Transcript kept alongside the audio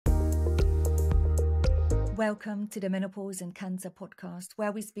Welcome to the Menopause and Cancer podcast,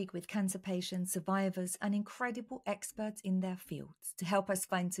 where we speak with cancer patients, survivors, and incredible experts in their fields to help us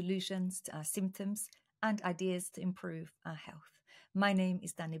find solutions to our symptoms and ideas to improve our health. My name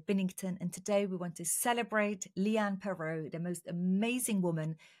is Danny Binnington, and today we want to celebrate Leanne Pero, the most amazing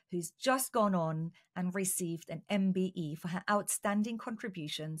woman who's just gone on and received an MBE for her outstanding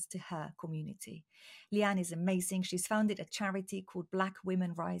contributions to her community. Leanne is amazing. She's founded a charity called Black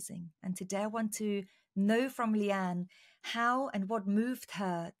Women Rising, and today I want to know from Leanne how and what moved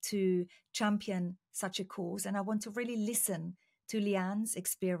her to champion such a cause. And I want to really listen to Leanne's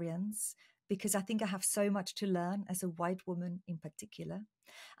experience, because I think I have so much to learn as a white woman in particular.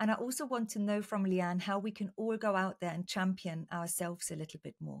 And I also want to know from Leanne how we can all go out there and champion ourselves a little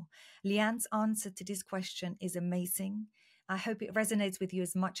bit more. Leanne's answer to this question is amazing. I hope it resonates with you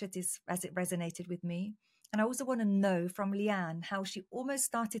as much as it resonated with me. And I also want to know from Leanne how she almost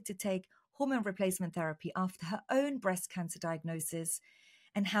started to take hormone replacement therapy after her own breast cancer diagnosis,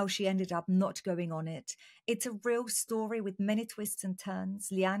 and how she ended up not going on it. It's a real story with many twists and turns.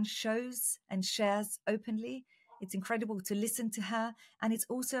 Leanne shows and shares openly. It's incredible to listen to her. And it's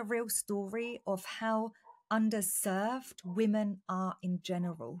also a real story of how underserved women are in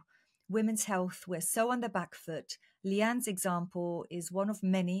general. Women's health, we're so on the back foot. Leanne's example is one of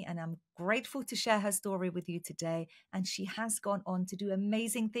many, and I'm grateful to share her story with you today. And she has gone on to do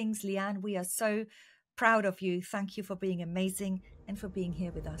amazing things. Leanne, we are so proud of you. Thank you for being amazing and for being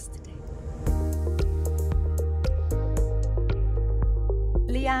here with us today.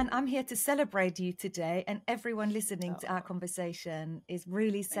 Leanne, I'm here to celebrate you today, and everyone listening to our conversation is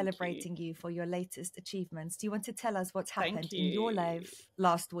really celebrating you for your latest achievements. Do you want to tell us what's happened in your life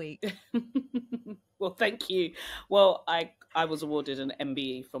last week? Well, thank you. Well, I was awarded an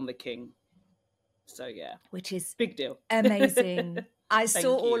MBE from the King. So yeah. Which is big deal. Amazing. I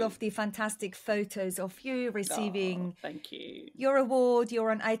saw all of the fantastic photos of you receiving thank you. Your award.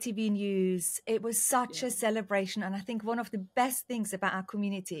 You're on ITV News. It was such a celebration. And I think one of the best things about our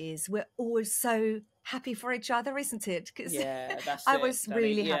community is we're all so happy for each other, isn't it? Because I was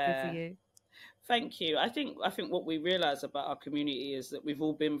really happy for you. Thank you. I think what we realize about our community is that we've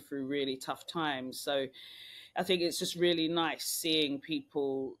all been through really tough times. So I think it's just really nice seeing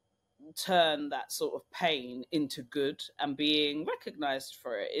people turn that sort of pain into good, and being recognized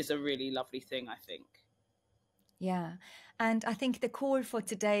for it is a really lovely thing, I think. Yeah. And I think the call for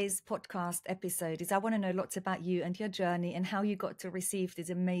today's podcast episode is I want to know lots about you and your journey and how you got to receive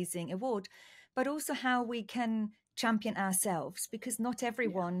this amazing award, but also how we can champion ourselves, because not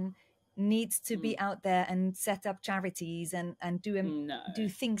everyone needs to be out there and set up charities and do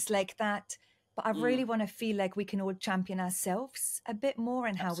things like that. But I really want to feel like we can all champion ourselves a bit more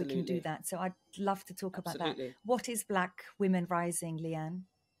and how we can do that. So I'd love to talk about that. What is Black Women Rising, Leanne?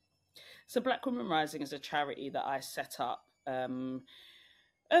 So Black Women Rising is a charity that I set up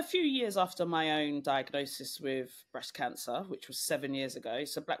a few years after my own diagnosis with breast cancer, which was 7 years ago.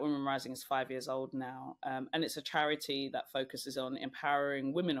 So Black Women Rising is 5 years old now. And it's a charity that focuses on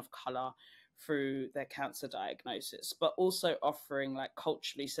empowering women of colour through their cancer diagnosis, but also offering like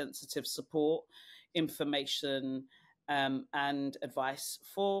culturally sensitive support, information, and advice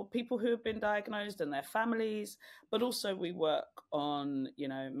for people who have been diagnosed and their families. But also we work on,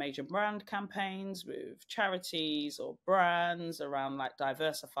 major brand campaigns with charities or brands around like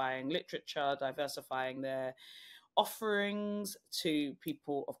diversifying literature, diversifying their offerings to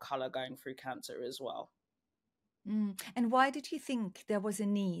people of colour going through cancer as well. And why did you think there was a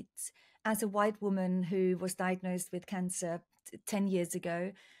need, as a white woman who was diagnosed with cancer 10 years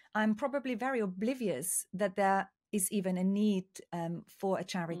ago? I'm probably very oblivious that there is even a need for a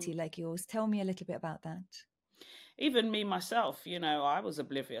charity like yours. Tell me a little bit about that. Even me, myself, I was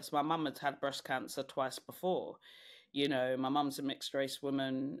oblivious. My mum had had breast cancer twice before. My mum's a mixed race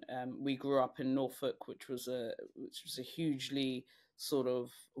woman. We grew up in Norfolk, which was a hugely sort of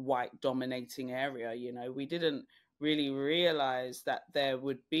white dominating area. We didn't really realize that there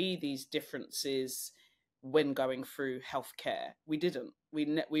would be these differences when going through healthcare. We didn't.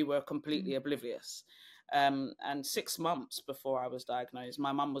 We were completely oblivious. And 6 months before I was diagnosed,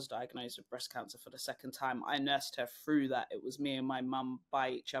 my mum was diagnosed with breast cancer for the second time. I nursed her through that. It was me and my mum by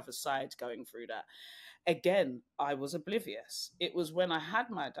each other's side going through that. Again, I was oblivious. It was when I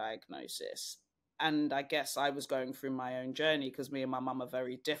had my diagnosis, and I guess I was going through my own journey because me and my mum are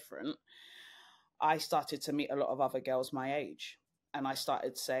very different. I started to meet a lot of other girls my age. And I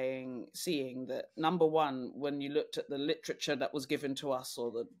started seeing that, number one, when you looked at the literature that was given to us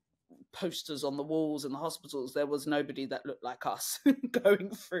or the posters on the walls in the hospitals, there was nobody that looked like us going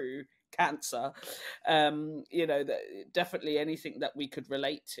through cancer. That definitely anything that we could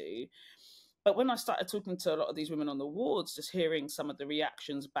relate to. But when I started talking to a lot of these women on the wards, just hearing some of the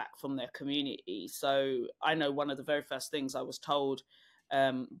reactions back from their community. So I know one of the very first things I was told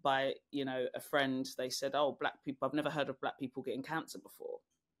by, a friend, they said, oh, Black people, I've never heard of Black people getting cancer before,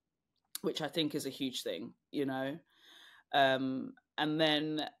 which I think is a huge thing, And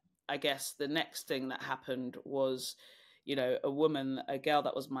then I guess the next thing that happened was, a girl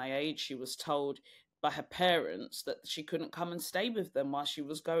that was my age, she was told by her parents that she couldn't come and stay with them while she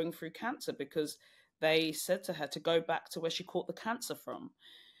was going through cancer because they said to her to go back to where she caught the cancer from.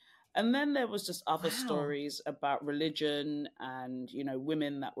 And then there was just other Wow. stories about religion and,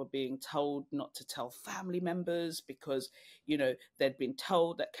 women that were being told not to tell family members because, they'd been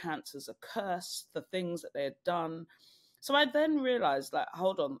told that cancer's a curse, the things that they had done. So I then realized that,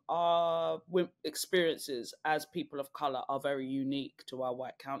 hold on, our experiences as people of color are very unique to our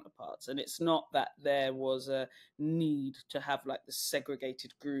white counterparts. And it's not that there was a need to have like the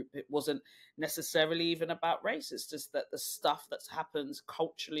segregated group. It wasn't necessarily even about race. It's just that the stuff that happens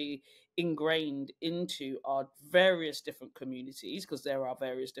culturally ingrained into our various different communities, because there are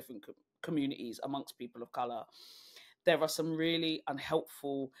various different communities amongst people of color. There are some really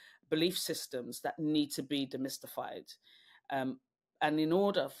unhelpful belief systems that need to be demystified. And in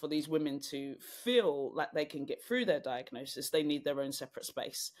order for these women to feel like they can get through their diagnosis, they need their own separate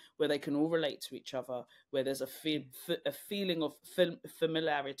space where they can all relate to each other, where there's a feeling of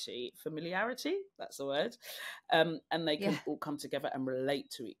familiarity, that's the word, and they can all come together and relate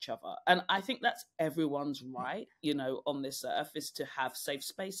to each other. And I think that's everyone's right, on this earth, is to have safe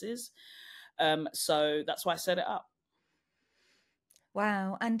spaces. So that's why I set it up.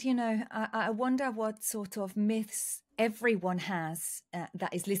 Wow. And, I wonder what sort of myths everyone has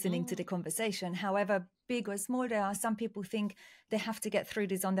that is listening to the conversation, however big or small they are. Some people think they have to get through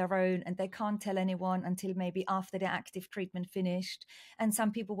this on their own and they can't tell anyone until maybe after the active treatment finished. And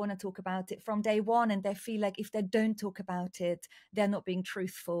some people want to talk about it from day one, and they feel like if they don't talk about it, they're not being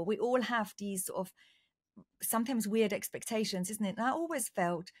truthful. We all have these sort of sometimes weird expectations, isn't it? And I always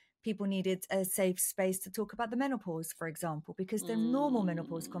felt people needed a safe space to talk about the menopause, for example, because the normal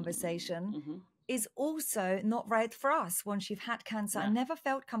menopause conversation is also not right for us once you've had cancer. I never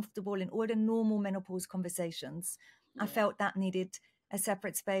felt comfortable in all the normal menopause conversations. I felt that needed a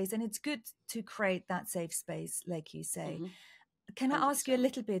separate space, and it's good to create that safe space, like you say. Can I ask you a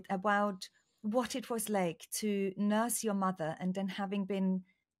little bit about what it was like to nurse your mother and then having been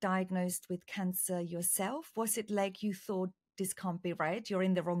diagnosed with cancer yourself? Was it like you thought, this can't be right, you're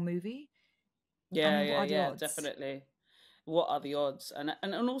in the wrong movie? Yeah, definitely. What are the odds?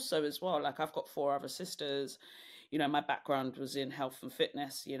 And also as well, like I've got 4 other sisters. My background was in health and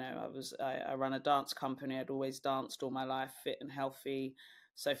fitness. I ran a dance company. I'd always danced all my life, fit and healthy.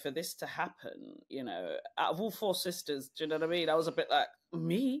 So for this to happen, out of all 4 sisters, do you know what I mean? I was a bit like,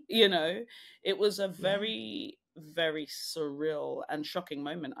 me, it was a very, very surreal and shocking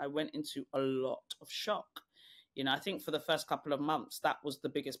moment. I went into a lot of shock. I think for the first couple of months, that was the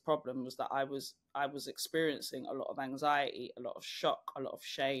biggest problem, was that I was experiencing a lot of anxiety, a lot of shock, a lot of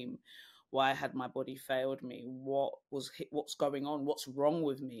shame. Why had my body failed me? What's going on? What's wrong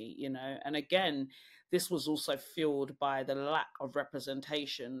with me? And again, this was also fueled by the lack of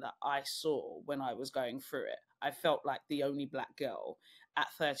representation that I saw when I was going through it. I felt like the only Black girl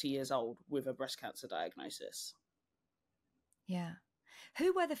at 30 years old with a breast cancer diagnosis. Yeah.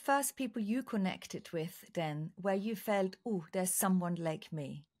 Who were the first people you connected with then, where you felt, oh, there's someone like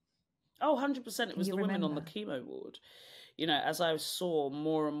me? Oh, 100%. It was the women on the chemo ward. As I saw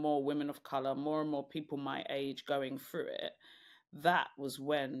more and more women of color, more and more people my age going through it, that was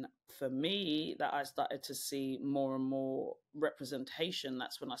when, for me, that I started to see more and more representation.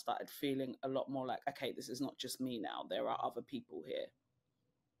 That's when I started feeling a lot more like, okay, this is not just me now. There are other people here.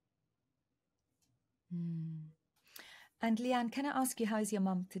 And Leanne, can I ask you, how's your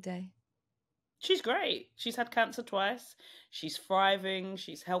mum today? She's great. She's had cancer twice. She's thriving.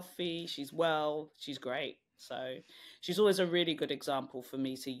 She's healthy. She's well. She's great. So she's always a really good example for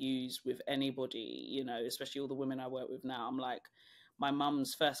me to use with anybody, especially all the women I work with now. I'm like, my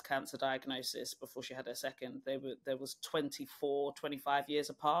mum's first cancer diagnosis before she had her second, there was 24, 25 years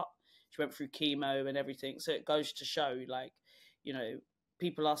apart. She went through chemo and everything. So it goes to show, like,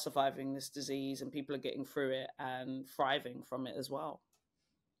 people are surviving this disease and people are getting through it and thriving from it as well.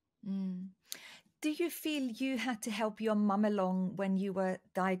 Do you feel you had to help your mum along when you were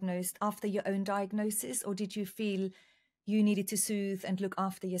diagnosed after your own diagnosis, or did you feel you needed to soothe and look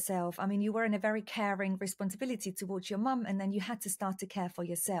after yourself? I mean, you were in a very caring responsibility towards your mum, and then you had to start to care for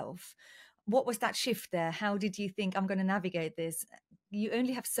yourself. What was that shift there? How did you think, I'm going to navigate this? You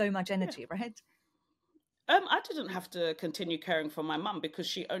only have so much energy, right? I didn't have to continue caring for my mum because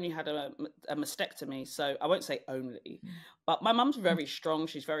she only had a mastectomy. So I won't say only, Mm. but my mum's Okay. very strong.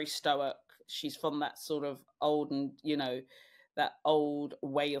 She's very stoic. She's from that sort of old and, that old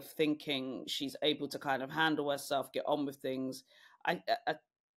way of thinking. She's able to kind of handle herself, get on with things. I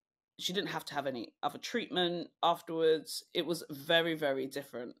she didn't have to have any other treatment afterwards. It was very, very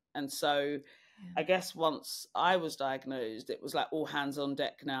different. And so Yeah. I guess once I was diagnosed, it was like all hands on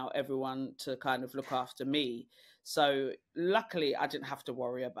deck now, everyone to kind of look after me. So luckily, I didn't have to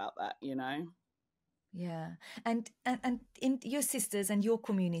worry about that. Yeah. And in your sisters and your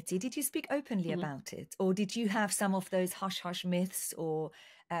community, did you speak openly Mhm. about it? Or did you have some of those hush hush myths, or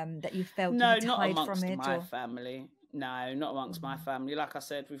that you felt you No, had to not hide from amongst it? my Or family. No, not amongst my Mm. family. Like I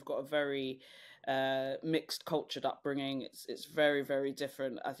said, we've got a very mixed cultured upbringing. It's very, very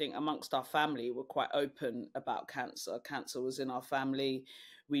different. I think amongst our family, we're quite open about cancer. Cancer was in our family.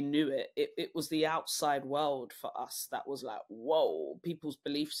 We knew it. It was the outside world for us that was like, whoa, people's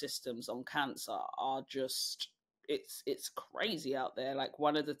belief systems on cancer are just it's crazy out there. Like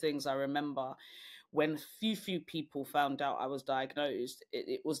one of the things I remember when few people found out I was diagnosed,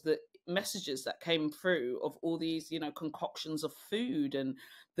 it was the messages that came through of all these, concoctions of food and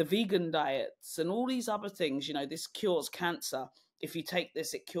the vegan diets and all these other things. This cures cancer. If you take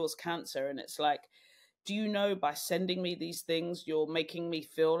this, it cures cancer. And it's like, do you know by sending me these things, you're making me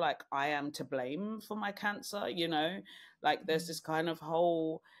feel like I am to blame for my cancer? Like there's Mm. this kind of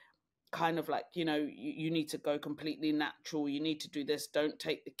whole kind of like, you need to go completely natural, you need to do this, don't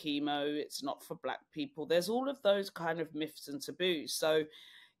take the chemo, it's not for black people. There's all of those kind of myths and taboos. So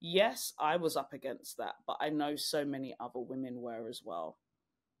yes, I was up against that, but I know so many other women were as well.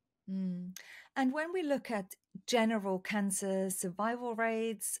 Mm. And when we look at general cancer survival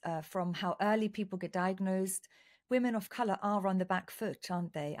rates, from how early people get diagnosed, women of color are on the back foot,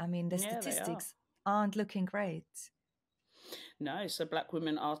 aren't they? I mean, the Yeah, they are. statistics aren't looking great. No, so black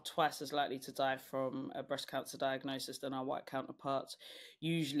women are twice as likely to die from a breast cancer diagnosis than our white counterparts,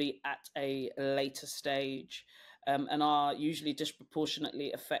 usually at a later stage, and are usually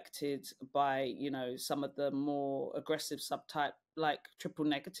disproportionately affected by, some of the more aggressive subtype like triple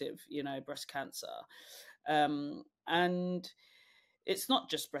negative, breast cancer. And it's not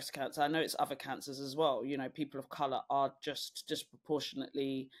just breast cancer. I know it's other cancers as well. People of color are just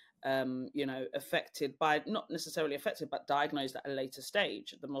disproportionately, affected by, not necessarily affected, but diagnosed at a later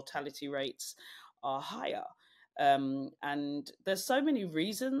stage. The mortality rates are higher. And there's so many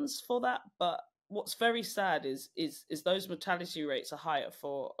reasons for that. But what's very sad is those mortality rates are higher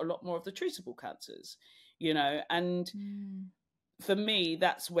for a lot more of the treatable cancers, and Mm. for me,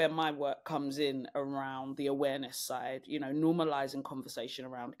 that's where my work comes in around the awareness side, normalizing conversation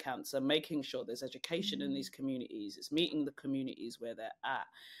around cancer, making sure there's education in Mm. these communities, it's meeting the communities where they're at,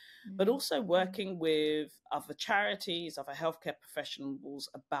 but Mm. also Mm. working with other charities, other healthcare professionals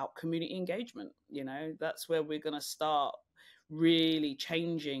about community engagement. That's where we're going to start really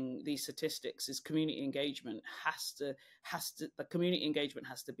changing these statistics. Is community engagement has to the community engagement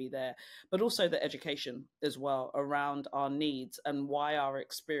has to be there, but also the education as well around our needs and why our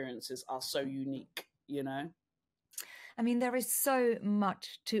experiences are so unique. I mean, there is so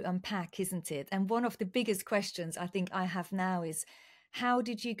much to unpack, isn't it? And one of the biggest questions I think I have now is, how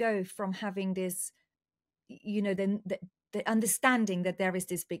did you go from having this, the understanding that there is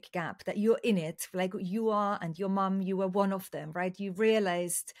this big gap, that you're in it, like you are, and your mum, you were one of them, right? You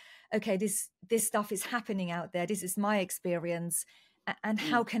realized, okay, this stuff is happening out there. This is my experience. And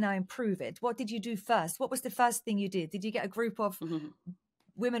how Mm. can I improve it? What did you do first? What was the first thing you did? Did you get a group of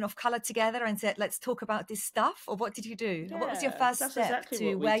women of color together and said, let's talk about this stuff? Or what did you do? What was your Yeah, first that's step exactly to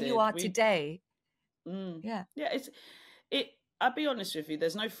what we where you did. are we today? mm, Yeah. yeah, it I'll be honest with you,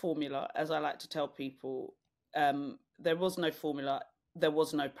 there's no formula. As I like to tell people, there was no formula, there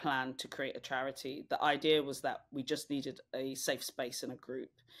was no plan to create a charity. The idea was that we just needed a safe space in a group,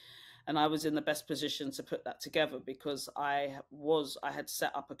 and I was in the best position to put that together because I had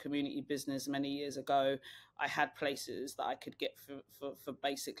set up a community business many years ago. I had places that I could get for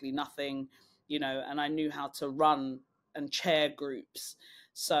basically nothing, and I knew how to run and chair groups.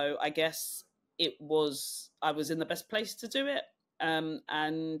 So I guess I was in the best place to do it.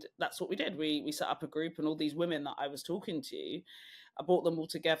 And that's what we did. We set up a group, and all these women that I was talking to, I brought them all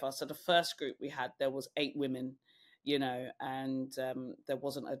together. So the first group we had, there was 8 women, and there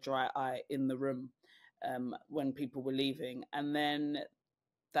wasn't a dry eye in the room when people were leaving. And then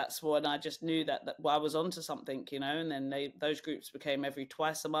that's when I just knew that I was onto something, and then those groups became every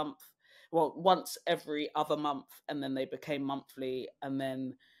twice a month, well, once every other month, and then they became monthly, and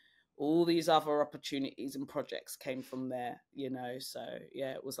then all these other opportunities and projects came from there. So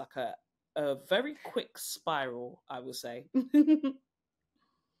yeah, it was like a very quick spiral, I would say.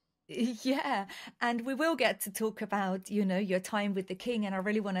 Yeah, and we will get to talk about, your time with the king, and I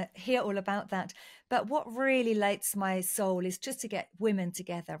really want to hear all about that. But what really lights my soul is just to get women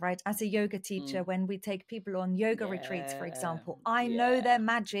together, right? As a yoga teacher, Mm. when we take people on yoga retreats, for Yeah, example, I know yeah. their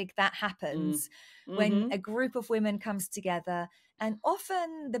magic that Mm. happens when Mm-hmm. a group of women comes together. And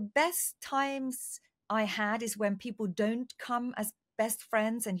often the best times I had is when people don't come as best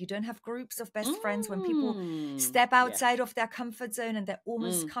friends, and you don't have groups of best friends, when people step Yeah. outside of their comfort zone and they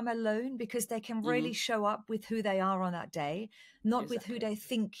almost Mm. come alone, because they can Mm-hmm. really show up with who they are on that day, not with who Exactly. they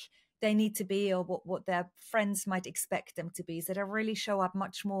think they need to be, or what their friends might expect them to be. So they really show up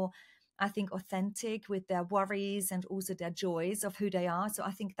much more, I think, authentic with their worries and also their joys of who they are. So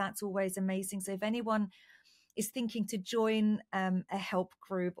I think that's always amazing. So if anyone is thinking to join a help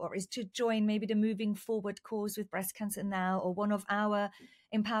group, or is to join maybe the Moving Forward cause with breast cancer now, or one of our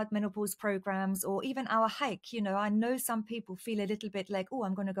empowered menopause programs, or even our hike, I know some people feel a little bit like, oh,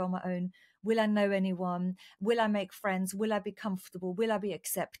 I'm going to go on my own. Will I know anyone? Will I make friends? Will I be comfortable? Will I be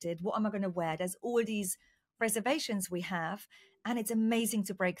accepted? What am I going to wear? There's all these reservations we have, and it's amazing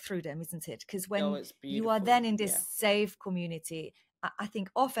to break through them, isn't it? Because Oh, when it's you are beautiful. then in this Yeah. safe community, I think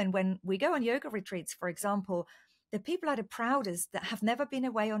often when we go on yoga retreats, for example, the people are the proudest that have never been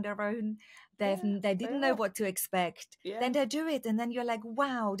away on their own. They They didn't know are. what to expect. Yeah. Then they do it, and then you're like,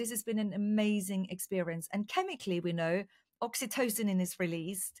 wow, this has been an amazing experience. And chemically, we know oxytocin is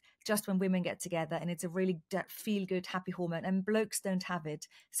released just when women get together, and it's a really feel good, happy hormone, and blokes don't have it.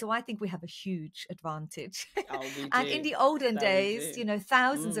 So I think we have a huge advantage. Oh, we And in do. the olden That we days, do.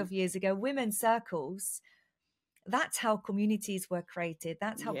 thousands Mm. of years ago, women's circles, that's how communities were created.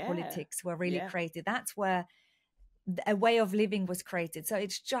 That's how Yeah. politics were really Yeah. created. That's where a way of living was created. So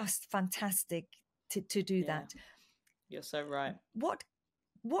it's just fantastic to do Yeah. that. You're so right.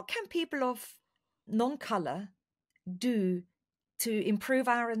 What can people of non-color do to improve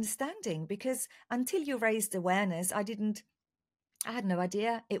our understanding? Because until you raised awareness, I had no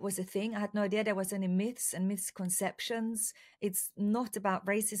idea it was a thing. I had no idea there was any myths and misconceptions. It's not about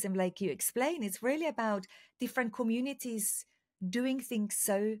racism like you explain. It's really about different communities doing things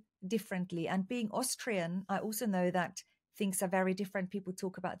so differently. And being Austrian, I also know that things are very different. People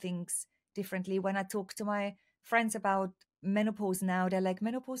talk about things differently. When I talk to my friends about menopause now, they're like,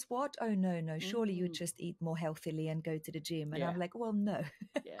 menopause what? Oh, no, surely you Mm. just eat more healthily and go to the gym. And Yeah. I'm like, well, no,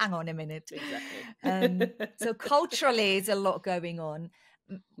 Yeah. hang on a minute. Exactly. So culturally, there's a lot going on.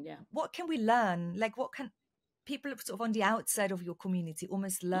 Yeah. What can we learn? Like, what can people sort of on the outside of your community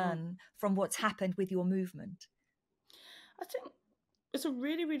almost Mm. learn from what's happened with your movement? I think it's a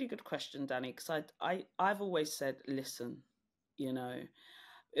really, really good question, Danny, because I've always said, listen, you know,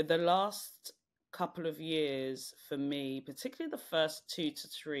 the last couple of years for me, particularly the first 2 to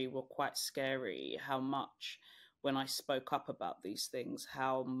 3, were quite scary. How much, when I spoke up about these things,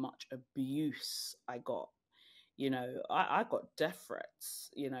 how much abuse I got. I got death threats,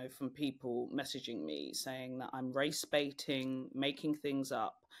 from people messaging me saying that I'm race baiting, making things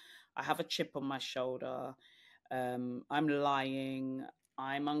up. I have a chip on my shoulder. I'm lying.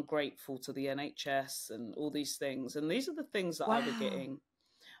 I'm ungrateful to the NHS and all these things. And these are the things that Wow.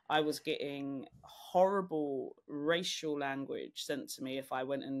 I was getting horrible racial language sent to me if I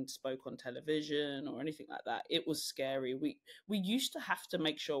went and spoke on television or anything like that. It was scary. We used to have to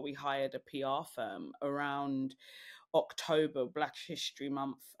make sure we hired a PR firm around October, Black History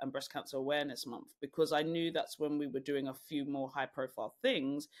Month and Breast Cancer Awareness Month, because I knew that's when we were doing a few more high profile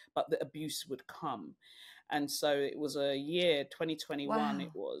things, but the abuse would come. And so it was a year 2021, it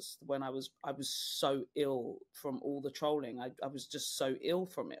Wow. was when I was so ill from all the trolling. I was just so ill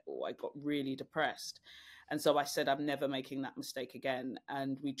from it all. I got really depressed. And so I said, I'm never making that mistake again.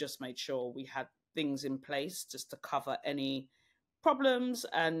 And we just made sure we had things in place just to cover any problems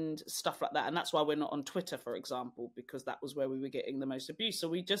and stuff like that. And that's why we're not on Twitter, for example, because that was where we were getting the most abuse. So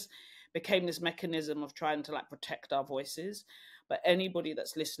we just became this mechanism of trying to protect our voices. But anybody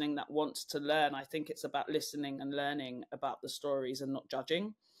that's listening that wants to learn, I think it's about listening and learning about the stories and not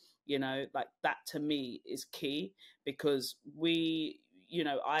judging. That to me is key, because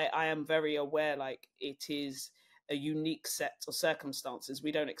I am very aware, it is a unique set of circumstances.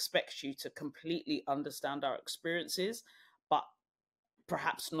 We don't expect you to completely understand our experiences, but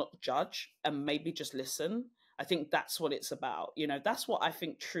perhaps not judge and maybe just listen. I think that's what it's about. That's what I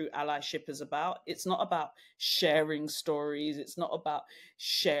think true allyship is about. It's not about sharing stories. It's not about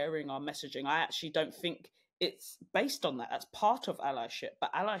sharing our messaging. I actually don't think it's based on that. That's part of allyship.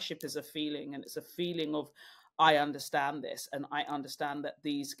 But allyship is a feeling, and it's a feeling of, I understand this, and I understand that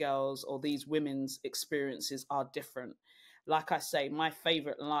these girls or these women's experiences are different. like I say, my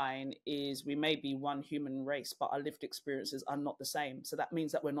favorite line is, we may be one human race, but our lived experiences are not the same. So that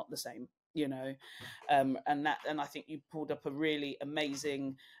means that we're not the same, you know. And I think you pulled up a really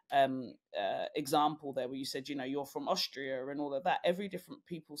amazing example there, where you said, you know, you're from Austria and all of that. Every different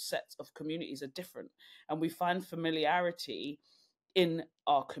people's sets of communities are different, and we find familiarity in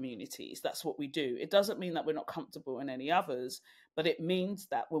our communities. That's what we do. It doesn't mean that we're not comfortable in any others, but it means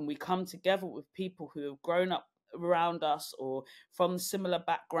that when we come together with people who have grown up around us or from similar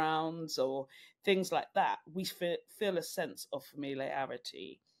backgrounds or things like that, we feel a sense of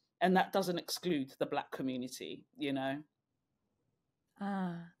familiarity. And that doesn't exclude the Black community, you know.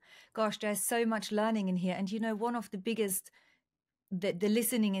 Gosh, there's so much learning in here. And you know, one of the biggest, the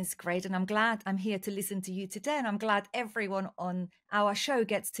listening is great, and I'm glad I'm here to listen to you today, and I'm glad everyone on our show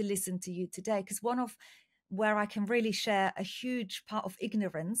gets to listen to you today, because one of where I can really share a huge part of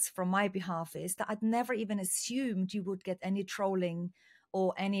ignorance from my behalf is that I'd never even assumed you would get any trolling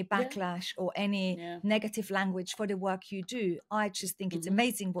or any backlash or any negative language for the work you do. I just think it's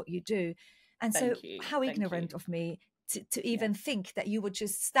amazing what you do. And so how ignorant of me to even think that you would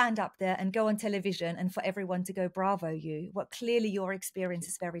just stand up there and go on television and for everyone to go bravo you. Well, clearly your experience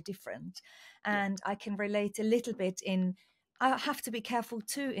is very different. And I can relate a little bit in, I have to be careful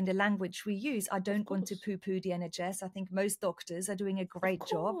too in the language we use. I don't want to poo-poo the NHS. I think most doctors are doing a great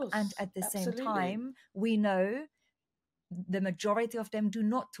job. And at the same time, we know the majority of them do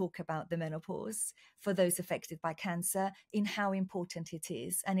not talk about the menopause for those affected by cancer, in how important it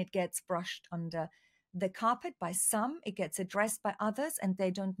is. And it gets brushed under the carpet by some, it gets addressed by others, and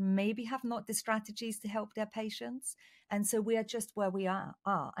they don't maybe have not the strategies to help their patients. And so we are just where we are.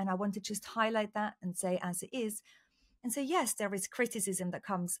 And I want to just highlight that and say as it is. And so, yes, there is criticism that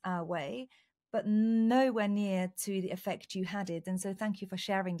comes our way, but nowhere near to the effect you had it. And so thank you for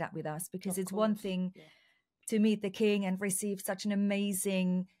sharing that with us, because it's one thing to meet the king and receive such an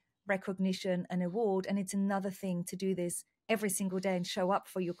amazing recognition and award. And it's another thing to do this every single day and show up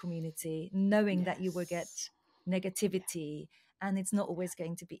for your community, knowing that you will get negativity, and it's not always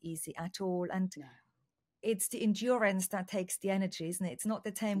going to be easy at all. And it's the endurance that takes the energy, isn't it? It's not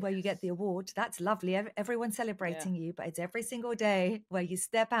the time where you get the award. That's lovely. Everyone's celebrating you, but it's every single day where you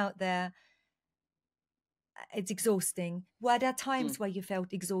step out there. It's exhausting. Were there times where you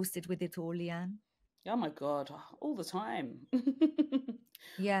felt exhausted with it all, Leanne? Oh my God, all the time.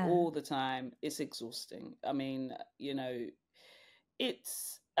 All the time. It's exhausting. I mean, you know,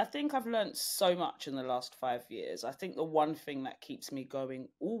 I think I've learned so much in the last 5 years. I think the one thing that keeps me going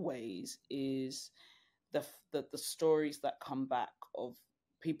always is the stories that come back of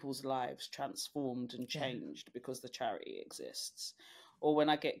people's lives transformed and changed because the charity exists. Or when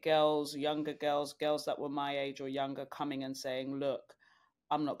I get younger girls that were my age or younger, coming and saying, look,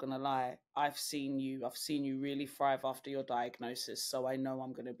 I'm not going to lie, I've seen you really thrive after your diagnosis, so I know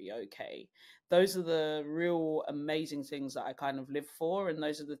I'm going to be okay. Those are the real amazing things that I kind of live for, and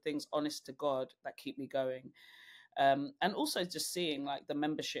those are the things, honest to God, that keep me going. And also just seeing like the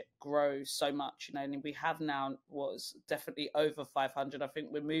membership grow so much, you know, and we have now definitely over 500. I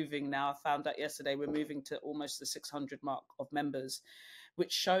think we're moving now. I found out yesterday we're moving to almost the 600 mark of members,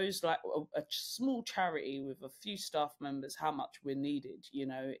 which shows like a small charity with a few staff members, how much we're needed, you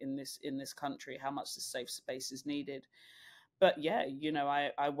know, in this country, how much the safe space is needed. But yeah, you know,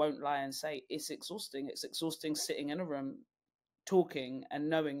 I won't lie and say it's exhausting. It's exhausting sitting in a room talking and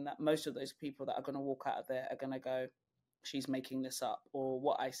knowing that most of those people that are going to walk out of there are going to go, she's making this up, or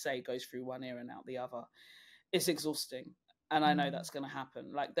what I say goes through one ear and out the other. It's exhausting. And I know that's going to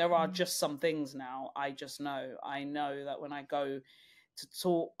happen. Like there are just some things now I know that when I go to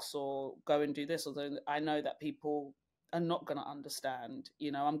talks or go and do this, although I know that people are not going to understand,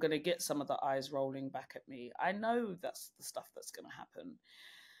 you know, I'm going to get some of the eyes rolling back at me. I know that's the stuff that's going to happen.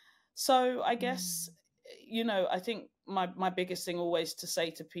 So I guess, you know, I think my biggest thing always to say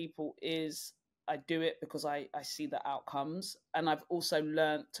to people is I do it because I see the outcomes. And I've also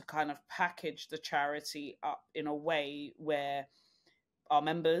learned to kind of package the charity up in a way where our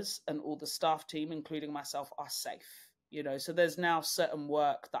members and all the staff team, including myself, are safe. You know, so there's now certain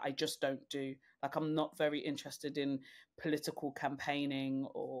work that I just don't do. Like I'm not very interested in political campaigning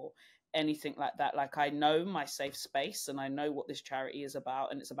or anything like that. Like I know my safe space and I know what this charity is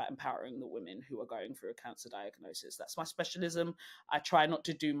about, and it's about empowering the women who are going through a cancer diagnosis. That's my specialism. I try not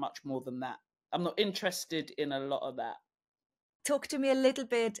to do much more than that. I'm not interested in a lot of that. Talk to me a little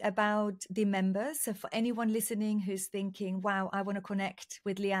bit about the members. So for anyone listening who's thinking, wow, I want to connect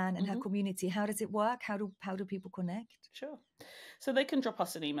with Leanne and her community, how does it work? How do people connect? Sure. So they can drop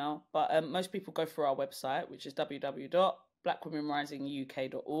us an email, but most people go through our website, which is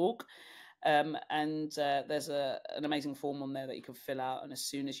www.blackwomenrisinguk.org. And there's an amazing form on there that you can fill out. And as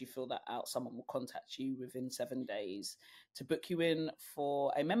soon as you fill that out, someone will contact you within 7 days to book you in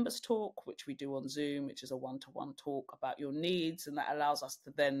for a members talk, which we do on Zoom, which is a one-to-one talk about your needs. And that allows us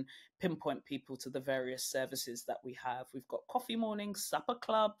to then pinpoint people to the various services that we have. We've got coffee mornings, supper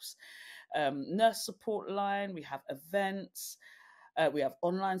clubs, nurse support line, we have events, we have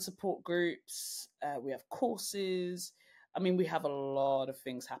online support groups, we have courses. I mean, we have a lot of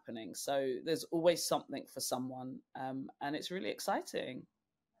things happening. So there's always something for someone. And it's really exciting.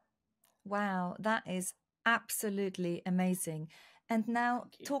 Wow, that is absolutely amazing. And now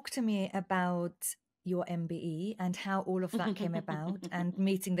talk to me about your MBE and how all of that came about and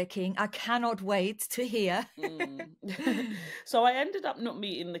meeting the king. I cannot wait to hear. So I ended up not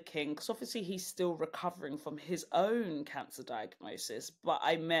meeting the king because obviously he's still recovering from his own cancer diagnosis. But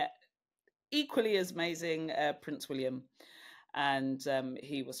I met equally as amazing Prince William, and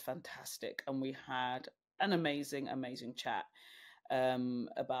he was fantastic. And we had an amazing chat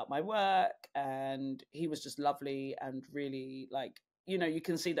about my work, and he was just lovely and really, like, you know, you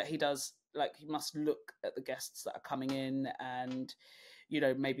can see that he does, like, he must look at the guests that are coming in and, you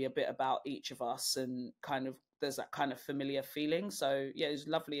know, maybe a bit about each of us, and kind of there's that kind of familiar feeling. So yeah, he's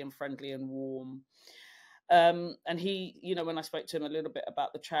lovely and friendly and warm. And he, you know, when I spoke to him a little bit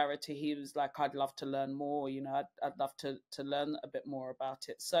about the charity, he was like, I'd love to learn more, you know, I'd love to learn a bit more about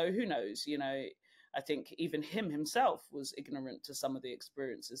it. So who knows, you know, I think even him himself was ignorant to some of the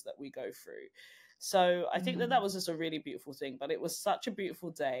experiences that we go through. So I think that was just a really beautiful thing. But it was such a beautiful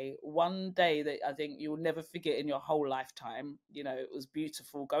day. One day that I think you'll never forget in your whole lifetime. You know, it was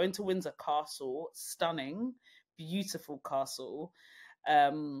beautiful. Going to Windsor Castle, stunning, beautiful castle.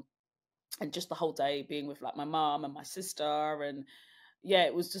 And just the whole day being with, like, my mom and my sister. And yeah,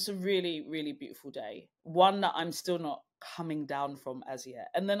 it was just a really, really beautiful day. One that I'm still not coming down from as yet.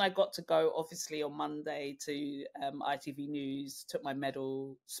 And then I got to go, obviously, on Monday to ITV News, took my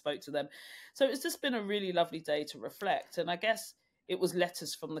medal, spoke to them. So it's just been a really lovely day to reflect. And I guess it was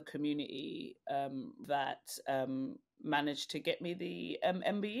letters from the community that managed to get me the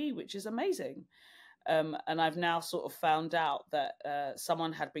MBE, which is amazing. And I've now sort of found out that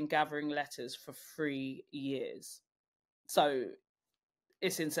someone had been gathering letters for 3 years. So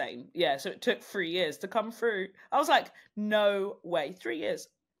it's insane. Yeah, so it took 3 years to come through. I was like, no way, 3 years.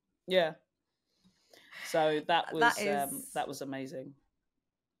 Yeah. So that was amazing.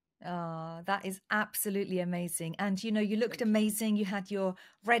 Oh, that is absolutely amazing. And, you know, you looked amazing. You had your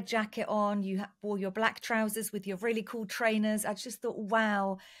red jacket on, you wore your black trousers with your really cool trainers. I just thought,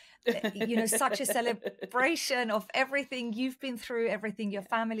 wow, you know, such a celebration of everything you've been through, everything your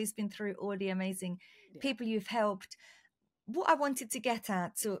family's been through, all the amazing people you've helped. What I wanted to get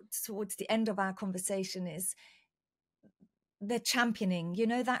at towards the end of our conversation is the championing, you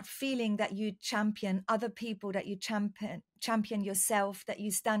know, that feeling that you champion other people, that you champion yourself, that you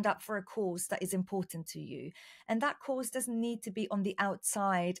stand up for a cause that is important to you. And that cause doesn't need to be on the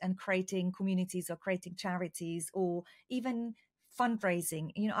outside and creating communities or creating charities or even fundraising.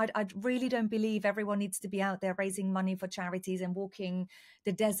 You know, I really don't believe everyone needs to be out there raising money for charities and walking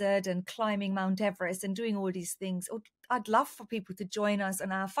the desert and climbing Mount Everest and doing all these things. Or I'd love for people to join us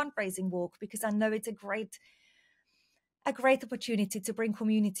on our fundraising walk, because I know it's a great opportunity to bring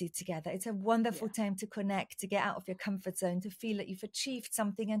community together. It's a wonderful time to connect, to get out of your comfort zone, to feel that you've achieved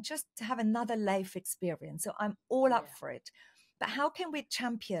something and just to have another life experience. So I'm all up for it. But how can we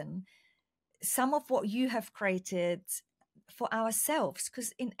champion some of what you have created for ourselves?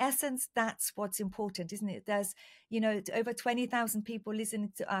 Because in essence, that's what's important, isn't it? There's, you know, over 20,000 people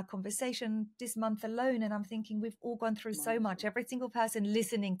listening to our conversation this month alone. And I'm thinking we've all gone through so much. Every single person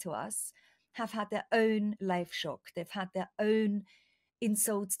listening to us have had their own life shock. They've had their own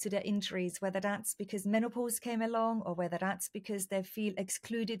insults to their injuries, whether that's because menopause came along or whether that's because they feel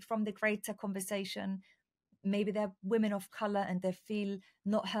excluded from the greater conversation. Maybe they're women of color and they feel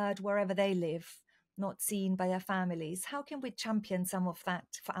not heard wherever they live, not seen by their families. How can we champion some of that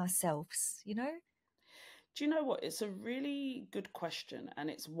for ourselves, you know? Do you know what? It's a really good question. And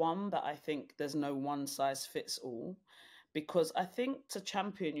it's one that I think there's no one size fits all. Because I think to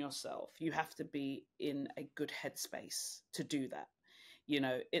champion yourself, you have to be in a good headspace to do that. You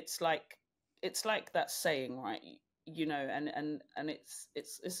know, it's like that saying, right? You know, and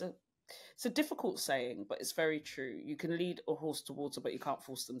it's a difficult saying, but it's very true. You can lead a horse to water, but you can't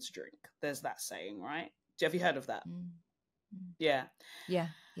force them to drink. There's that saying, right? Have you heard of that? Yeah. Yeah.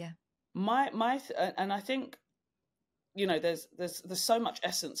 And I think you know, there's so much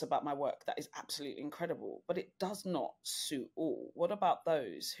essence about my work that is absolutely incredible, but it does not suit all. What about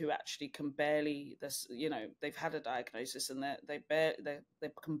those who actually can barely, this, you know, they've had a diagnosis and they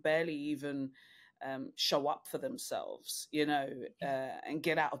can barely even show up for themselves, you know, and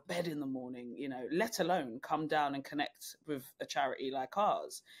get out of bed in the morning, you know, let alone come down and connect with a charity like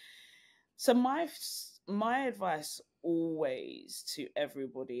ours. So my advice always to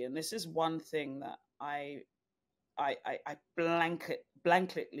everybody, and this is one thing that I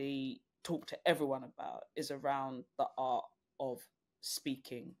blanketly talk to everyone about, is around the art of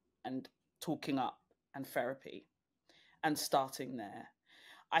speaking and talking up and therapy and starting there.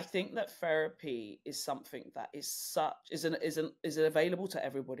 I think that therapy is something that is available to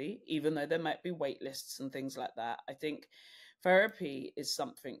everybody, even though there might be wait lists and things like that. I think therapy is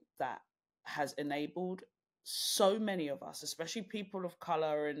something that has enabled so many of us, especially people of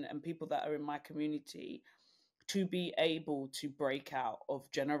color and people that are in my community, to be able to break out of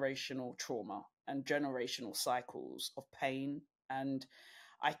generational trauma and generational cycles of pain. And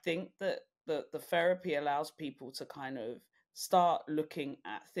I think that the therapy allows people to kind of start looking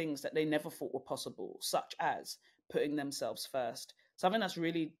at things that they never thought were possible, such as putting themselves first. Something that's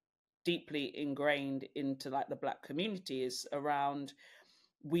really deeply ingrained into like the Black community is around,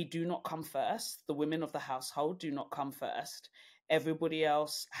 we do not come first. The women of the household do not come first. Everybody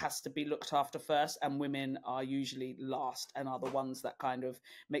else has to be looked after first, and women are usually last and are the ones that kind of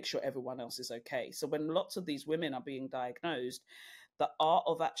make sure everyone else is okay. So when lots of these women are being diagnosed, the art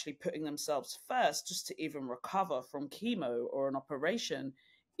of actually putting themselves first just to even recover from chemo or an operation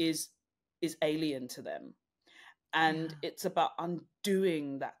is alien to them. And it's about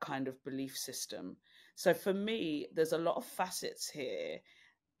undoing that kind of belief system. So for me, there's a lot of facets here.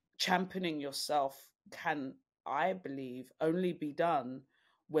 Championing yourself can, I believe, only be done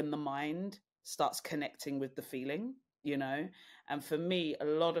when the mind starts connecting with the feeling, you know. And for me, a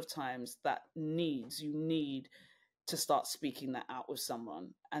lot of times you need to start speaking that out with someone,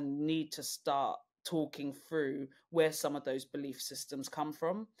 and need to start talking through where some of those belief systems come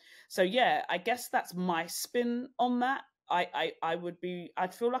from. So yeah, I guess that's my spin on that.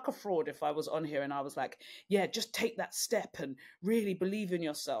 I'd feel like a fraud if I was on here and I was like, yeah, just take that step and really believe in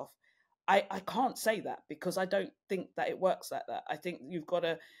yourself. I can't say that, because I don't think that it works like that. I think you've got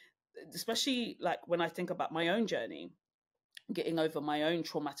to, especially like when I think about my own journey, getting over my own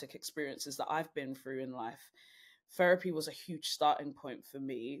traumatic experiences that I've been through in life, therapy was a huge starting point for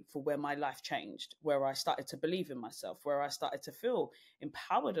me for where my life changed, where I started to believe in myself, where I started to feel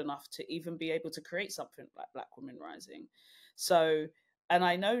empowered enough to even be able to create something like Black Women Rising. So, and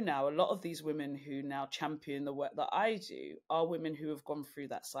I know now a lot of these women who now champion the work that I do are women who have gone through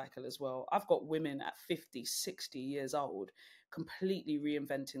that cycle as well. I've got women at 50, 60 years old completely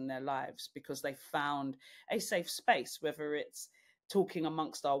reinventing their lives because they found a safe space, whether it's talking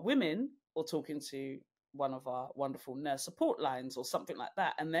amongst our women or talking to one of our wonderful nurse support lines or something like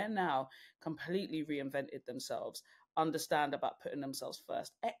that. And they're now completely reinvented themselves, understand about putting themselves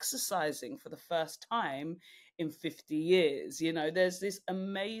first, exercising for the first time in 50 years. You know, there's this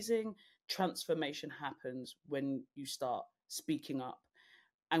amazing transformation happens when you start speaking up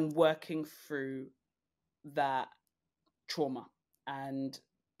and working through that trauma and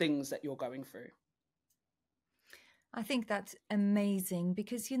things that you're going through. I think that's amazing,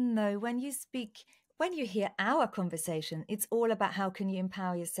 because, you know, when you hear our conversation, it's all about how can you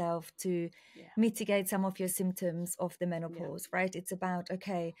empower yourself to mitigate some of your symptoms of the menopause, right? It's about,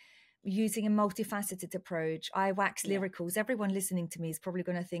 okay, using a multifaceted approach. I wax lyricals. Everyone listening to me is probably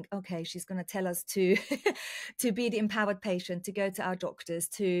going to think, okay, she's going to tell us to to be the empowered patient, to go to our doctors,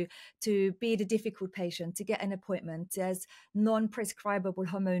 to be the difficult patient, to get an appointment. There's non-prescribable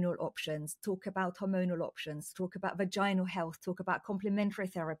hormonal options. Talk about hormonal options. Talk about vaginal health. Talk about complementary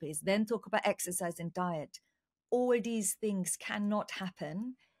therapies. Then talk about exercise and diet. All these things cannot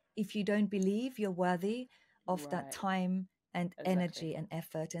happen if you don't believe you're worthy of that time and energy and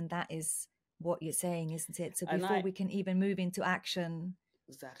effort. And that is what you're saying, isn't it? So before we can even move into action.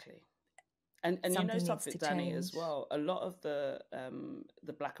 Exactly. And you know something, Danny, as well, a lot of the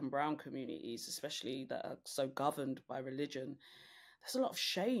Black and brown communities, especially that are so governed by religion, there's a lot of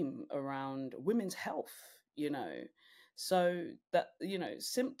shame around women's health, you know. So that, you know,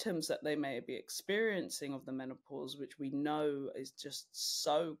 symptoms that they may be experiencing of the menopause, which we know is just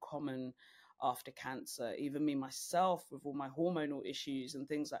so common after cancer, even me myself with all my hormonal issues and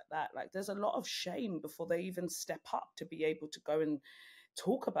things like that, like there's a lot of shame before they even step up to be able to go and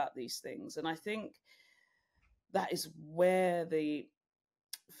talk about these things. And I think that is where the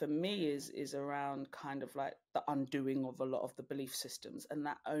for me is around kind of like the undoing of a lot of the belief systems, and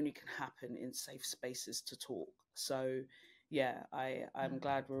that only can happen in safe spaces to talk. So yeah, I'm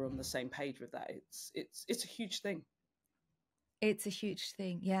glad we're on the same page with that. It's a huge thing. It's a huge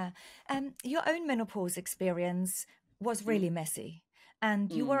thing, yeah. Your own menopause experience was really messy,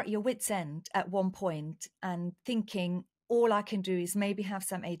 and you were at your wit's end at one point and thinking, all I can do is maybe have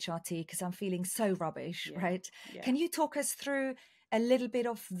some HRT because I'm feeling so rubbish, Yeah, right? yeah. Can you talk us through a little bit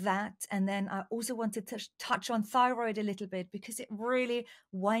of that? And then I also want to touch on thyroid a little bit, because it really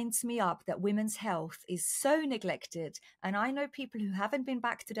winds me up that women's health is so neglected. And I know people who haven't been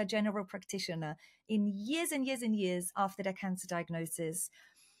back to their general practitioner in years and years and years after their cancer diagnosis.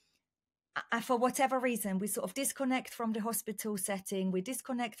 For whatever reason, we sort of disconnect from the hospital setting, we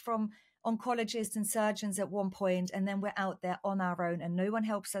disconnect from oncologists and surgeons at one point, and then we're out there on our own, and no one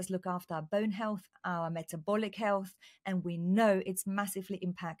helps us look after our bone health, our metabolic health, and we know it's massively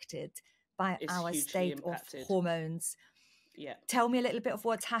impacted by It's our hugely state impacted. of hormones. Yeah. Tell me a little bit of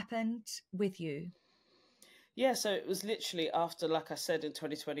what's happened with you. Yeah, so it was literally after, like I said, in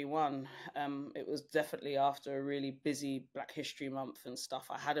 2021, it was definitely after a really busy Black History Month and stuff.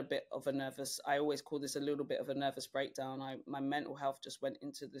 I had a bit of a nervous, I always call this a little bit of a nervous breakdown. My mental health just went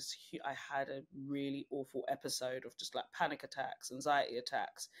into this, I had a really awful episode of just like panic attacks, anxiety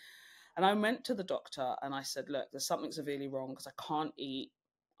attacks. And I went to the doctor and I said, look, there's something severely wrong because I can't eat.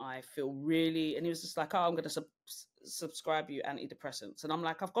 I feel really, and he was just like, oh, I'm going to subscribe you antidepressants. And I'm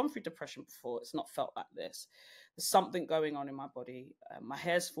like, I've gone through depression before. It's not felt like this. There's something going on in my body. My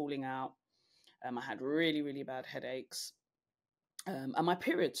hair's falling out. I had really, really bad headaches. And my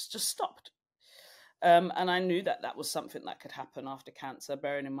periods just stopped. And I knew that that was something that could happen after cancer,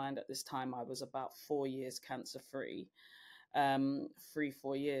 bearing in mind at this time I was about 4 years cancer free,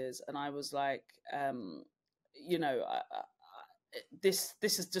 4 years. And I was like, you know, this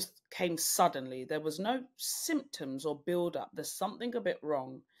is just came suddenly. There was no symptoms or build up. There's something a bit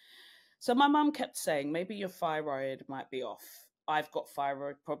wrong. So my mum kept saying, maybe your thyroid might be off. I've got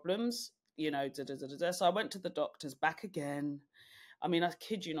thyroid problems, you know, da da da da. So I went to the doctors back again. I mean, I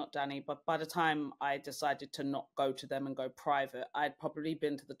kid you not, Danny, but by the time I decided to not go to them and go private, I'd probably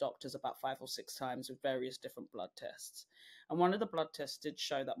been to the doctors about 5 or 6 times with various different blood tests. And one of the blood tests did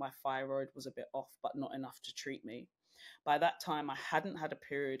show that my thyroid was a bit off, but not enough to treat me. By that time, I hadn't had a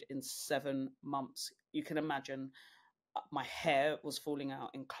period in 7 months. You can imagine my hair was falling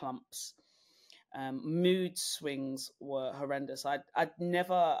out in clumps. Mood swings were horrendous. I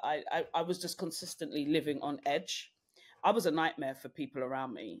was just consistently living on edge. I was a nightmare for people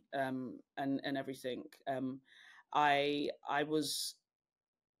around me, and everything. I was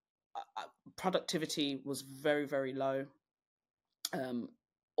productivity was very, very low.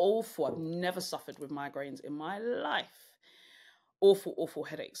 Awful. I've never suffered with migraines in my life. Awful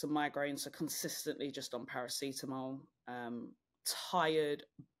headaches and migraines. So consistently just on paracetamol. Tired,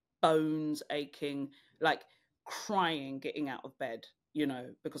 bones aching, like crying, getting out of bed, you know,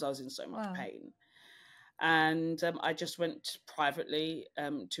 because I was in so much pain. And I just went privately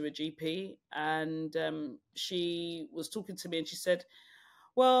to a GP, and she was talking to me, and she said,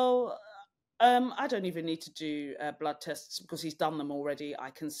 well, I don't even need to do blood tests because he's done them already. I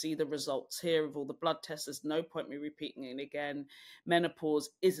can see the results here of all the blood tests. There's no point me repeating it again.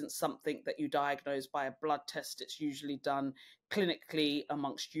 Menopause isn't something that you diagnose by a blood test. It's usually done clinically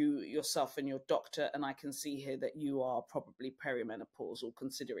amongst you, yourself and your doctor. And I can see here that you are probably perimenopausal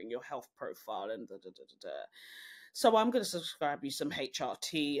considering your health profile and da, da, da, da, da. So I'm going to subscribe you some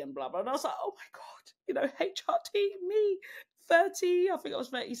HRT and blah, blah. And I was like, oh my God, you know, HRT, me, 30, I think I was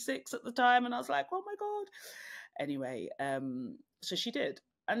 36 at the time. And I was like, oh my God. Anyway, so she did.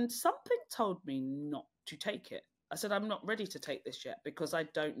 And something told me not to take it. I said, I'm not ready to take this yet because I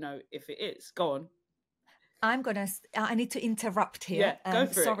don't know if it is. Go on. I need to interrupt here. Yeah, go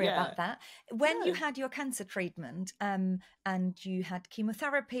for sorry it. Yeah. about that. When you had your cancer treatment and you had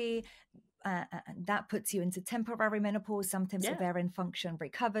chemotherapy, that puts you into temporary menopause, sometimes ovarian function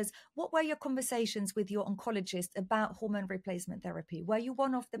recovers. What were your conversations with your oncologist about hormone replacement therapy? Were you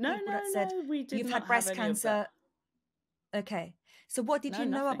one of the people that said, you've had breast cancer? Okay. So what did you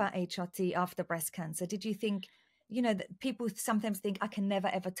know about HRT after breast cancer? Did you think, you know, that people sometimes think I can never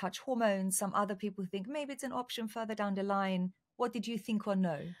ever touch hormones. Some other people think maybe it's an option further down the line. What did you think or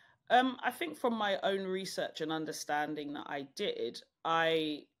know? I think from my own research and understanding that I did,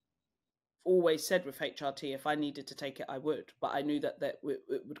 I always said with HRT, if I needed to take it, I would. But I knew that it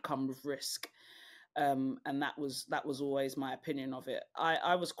would come with risk. And that was always my opinion of it.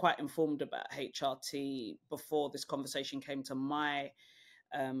 I was quite informed about HRT before this conversation came to my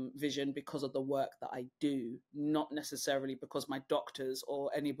vision because of the work that I do, not necessarily because my doctors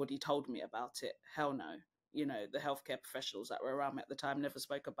or anybody told me about it. Hell no. You know, the healthcare professionals that were around me at the time never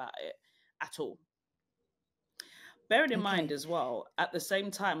spoke about it at all. Bearing in mind as well, at the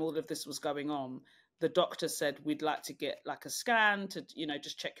same time all of this was going on, the doctor said, we'd like to get like a scan to, you know,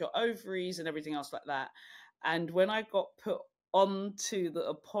 just check your ovaries and everything else like that. And when I got put onto the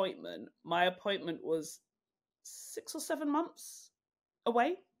appointment, my appointment was 6 or 7 months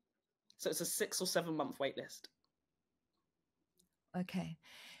away. So it's a 6 or 7 month wait list. Okay.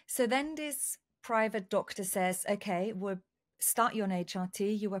 So then this private doctor says, okay, we'll start you on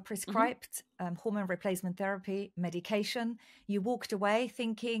HRT. You were prescribed hormone replacement therapy, medication. You walked away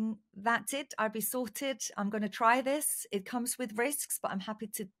thinking, that's it, I'll be sorted. I'm going to try this. It comes with risks, but I'm happy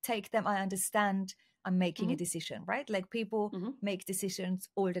to take them. I understand I'm making a decision, right? Like people make decisions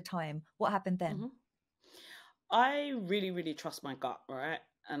all the time. What happened then? I really, really trust my gut, right?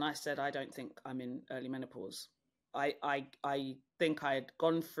 And I said, I don't think I'm in early menopause. I think I had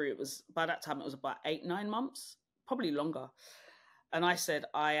gone through, it was, by that time it was about 8-9 months, probably longer. And I said,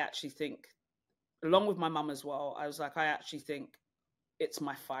 I actually think, along with my mum as well, I was like, I actually think it's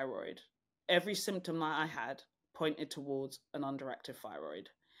my thyroid. Every symptom that I had pointed towards an underactive thyroid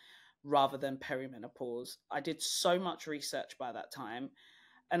rather than perimenopause. I did so much research by that time.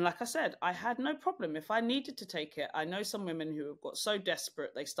 And like I said, I had no problem. If I needed to take it, I know some women who have got so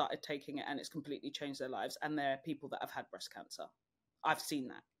desperate, they started taking it and it's completely changed their lives. And there are people that have had breast cancer. I've seen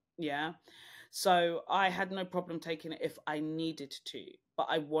that. Yeah. So I had no problem taking it if I needed to, but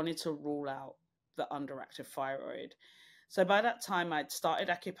I wanted to rule out the underactive thyroid. So by that time, I'd started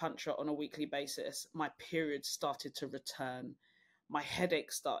acupuncture on a weekly basis. My periods started to return. My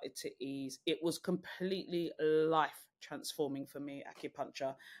headache started to ease. It was completely life transforming for me,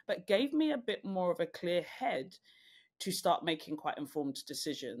 acupuncture, but gave me a bit more of a clear head to start making quite informed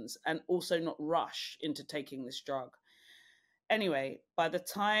decisions and also not rush into taking this drug. Anyway, by the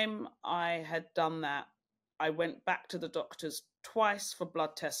time I had done that, I went back to the doctors twice for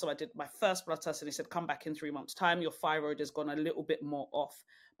blood tests. So I did my first blood test and he said, come back in 3 months' time. Your thyroid has gone a little bit more off.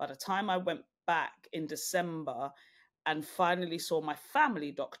 By the time I went back in December and finally saw my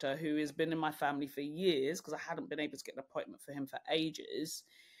family doctor, who has been in my family for years, because I hadn't been able to get an appointment for him for ages,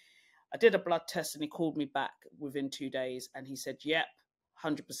 I did a blood test and he called me back within 2 days and he said, yep,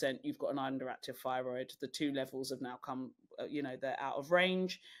 100%, you've got an underactive thyroid. The 2 levels have now come, they're out of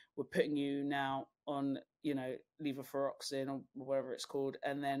range. We're putting you now on, levothyroxine or whatever it's called.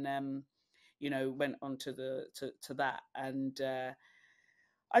 And then, went on to that. And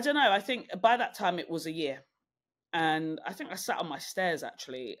I don't know, I think by that time it was a year. And I think I sat on my stairs,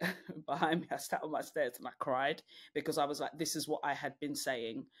 actually, behind me. I sat on my stairs and I cried because I was like, this is what I had been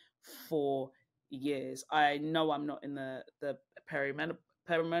saying for years. I know I'm not in the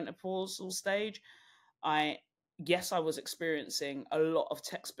perimenopausal stage. Yes, I was experiencing a lot of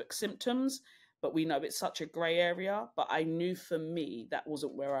textbook symptoms, but we know it's such a grey area. But I knew for me that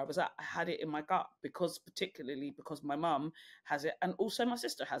wasn't where I was at. I had it in my gut particularly because my mum has it and also my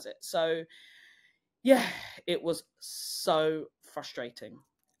sister has it. So yeah, it was so frustrating.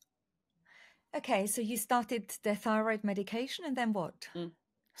 Okay, so you started the thyroid medication and then what?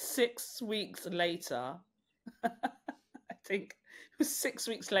 6 weeks later, I think it was 6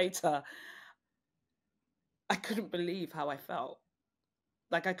 weeks later, I couldn't believe how I felt.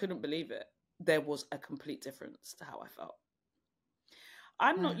 Like, I couldn't believe it. There was a complete difference to how I felt.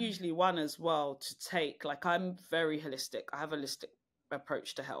 I'm not usually one as well to take, like, I'm very holistic. I have a holistic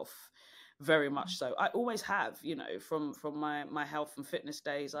approach to health. Very much so. I always have, from my health and fitness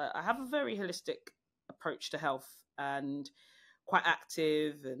days. I have a very holistic approach to health and quite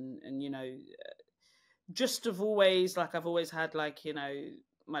active and just have always, like, I've always had, like,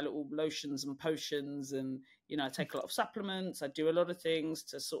 my little lotions and potions and, I take a lot of supplements. I do a lot of things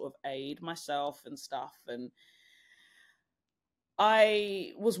to sort of aid myself and stuff. And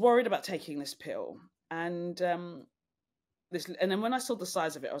I was worried about taking this pill and then when I saw the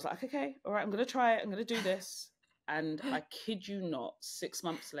size of it, I was like, okay, all right, I'm going to try it. I'm going to do this. And I kid you not, 6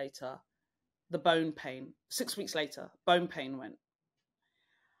 months later, the bone pain, 6 weeks later, bone pain went.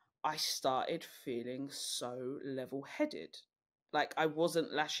 I started feeling so level-headed. Like I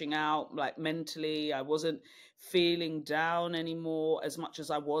wasn't lashing out, like mentally, I wasn't feeling down anymore as much as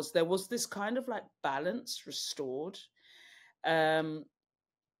I was. There was this kind of like balance restored. And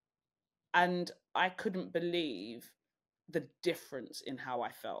I couldn't believe the difference in how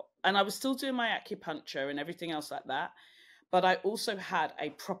I felt. And I was still doing my acupuncture and everything else like that. But I also had a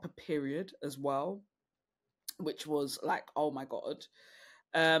proper period as well, which was like, oh my God.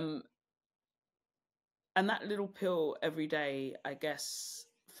 And that little pill every day, I guess,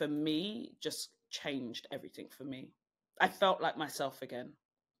 for me, just changed everything for me. I felt like myself again.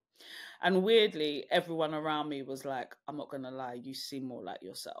 And weirdly, everyone around me was like, I'm not going to lie, you seem more like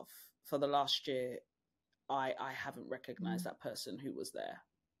yourself. For the last year, I haven't recognized that person who was there.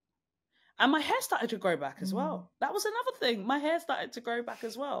 And my hair started to grow back as well. That was another thing. My hair started to grow back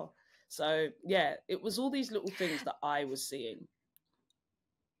as well. So, yeah, it was all these little things that I was seeing.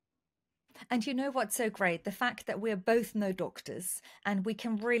 And you know what's so great? The fact that we're both no doctors and we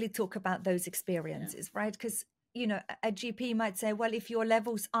can really talk about those experiences, right? Because, you know, a GP might say, well, if your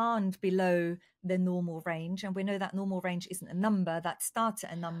levels aren't below the normal range, and we know that normal range isn't a number, that starts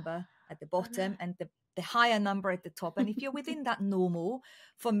at a number at the bottom and the higher number at the top. And if you're within that normal,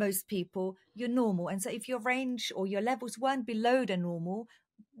 for most people, you're normal. And so if your range or your levels weren't below the normal,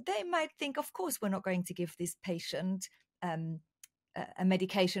 they might think, of course, we're not going to give this patient a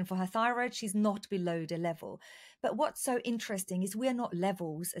medication for her thyroid. She's not below the level. But what's so interesting is we're not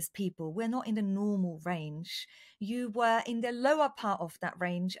levels as people. We're not in the normal range. You were in the lower part of that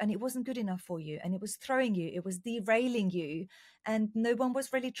range and it wasn't good enough for you. And it was throwing you. It was derailing you. And no one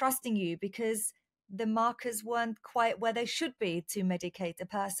was really trusting you because the markers weren't quite where they should be to medicate a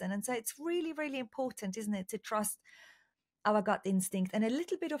person. And so it's really, really important, isn't it, to trust our gut instinct. And a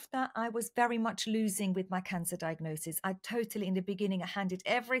little bit of that I was very much losing with my cancer diagnosis. I totally, in the beginning, I handed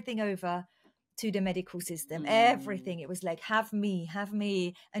everything over to the medical system. Everything. It was like, have me,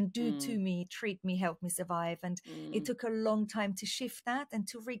 and do to me, treat me, help me survive. And it took a long time to shift that and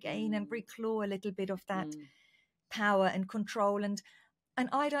to regain and reclaw a little bit of that power and control. And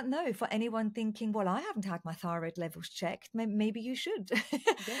I don't know, for anyone thinking, well, I haven't had my thyroid levels checked. Maybe you should.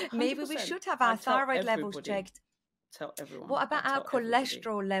 Yeah, maybe we should have our thyroid levels checked. Tell everyone. What about our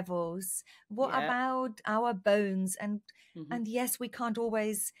cholesterol levels? What about our bones? And yes, we can't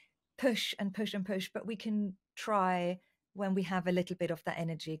always push and push and push, but we can try when we have a little bit of that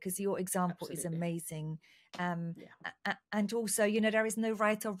energy, because your example is amazing. And also, you know, there is no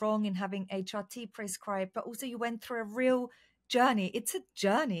right or wrong in having HRT prescribed, but also you went through a real journey. It's a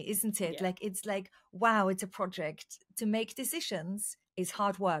journey, isn't it? Like, it's like, wow, it's a project. To make decisions is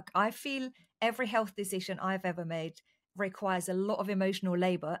hard work. I feel every health decision I've ever made requires a lot of emotional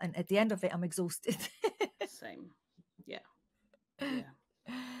labor, and at the end of it, I'm exhausted. Same. Yeah.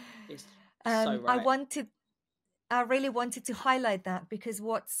 It's so right. I really wanted to highlight that, because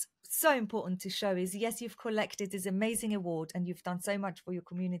what's so important to show is, yes, you've collected this amazing award and you've done so much for your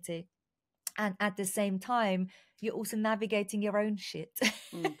community. And at the same time, you're also navigating your own shit.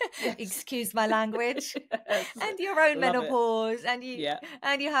 Excuse my language. And your own menopause. And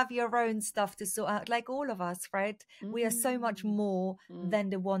you have your own stuff to sort out, like all of us, right? We are so much more than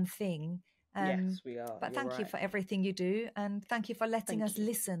the one thing. Yes, we are. But thank you for everything you do. And thank you for letting us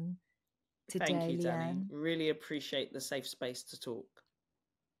listen today, Thank you, Leanne. Danny. Really appreciate the safe space to talk.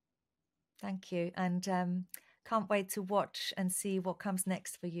 Thank you. And can't wait to watch and see what comes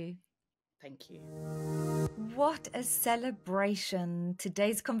next for you. Thank you. What a celebration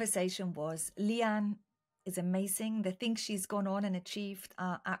today's conversation was. Leanne is amazing. The things she's gone on and achieved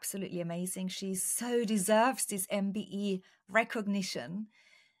are absolutely amazing. She so deserves this MBE recognition.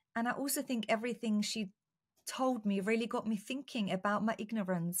 And I also think everything she told me really got me thinking about my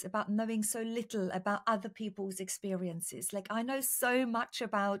ignorance, about knowing so little about other people's experiences. Like, I know so much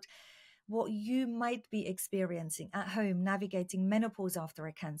about what you might be experiencing at home, navigating menopause after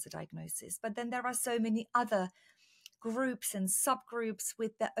a cancer diagnosis. But then there are so many other groups and subgroups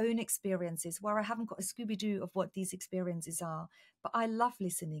with their own experiences where I haven't got a Scooby-Doo of what these experiences are. But I love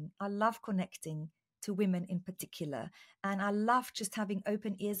listening. I love connecting to women in particular. And I love just having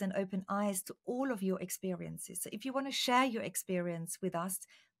open ears and open eyes to all of your experiences. So if you want to share your experience with us,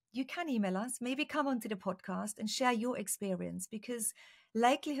 you can email us, maybe come onto the podcast and share your experience, because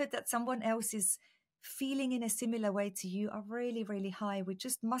likelihood that someone else is feeling in a similar way to you are really, really high. We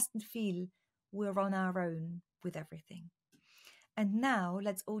just mustn't feel we're on our own with everything. And now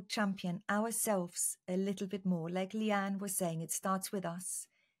let's all champion ourselves a little bit more. Like Leanne was saying, it starts with us.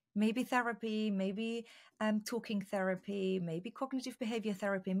 Maybe therapy, maybe talking therapy, maybe cognitive behavior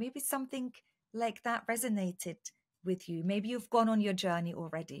therapy, maybe something like that resonated with you. Maybe you've gone on your journey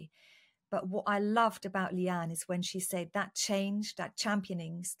already. But what I loved about Leanne is when she said that change, that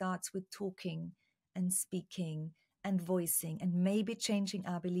championing starts with talking and speaking and voicing and maybe changing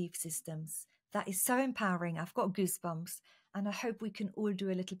our belief systems. That is so empowering. I've got goosebumps, and I hope we can all do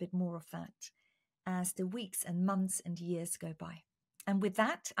a little bit more of that as the weeks and months and years go by. And with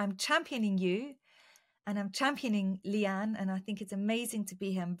that, I'm championing you and I'm championing Leanne, and I think it's amazing to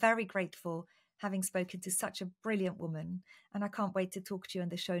be here. I'm very grateful having spoken to such a brilliant woman. And I can't wait to talk to you on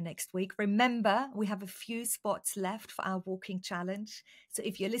the show next week. Remember, we have a few spots left for our walking challenge. So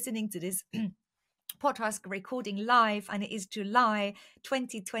if you're listening to this podcast recording live and it is July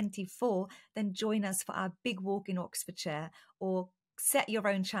 2024, then join us for our big walk in Oxfordshire, or set your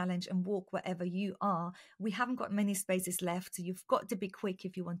own challenge and walk wherever you are. We haven't got many spaces left, so you've got to be quick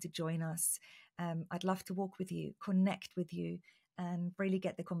if you want to join us. I'd love to walk with you, connect with you, and really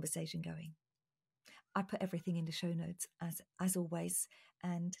get the conversation going. I put everything in the show notes as always,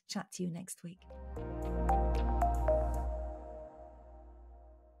 and chat to you next week.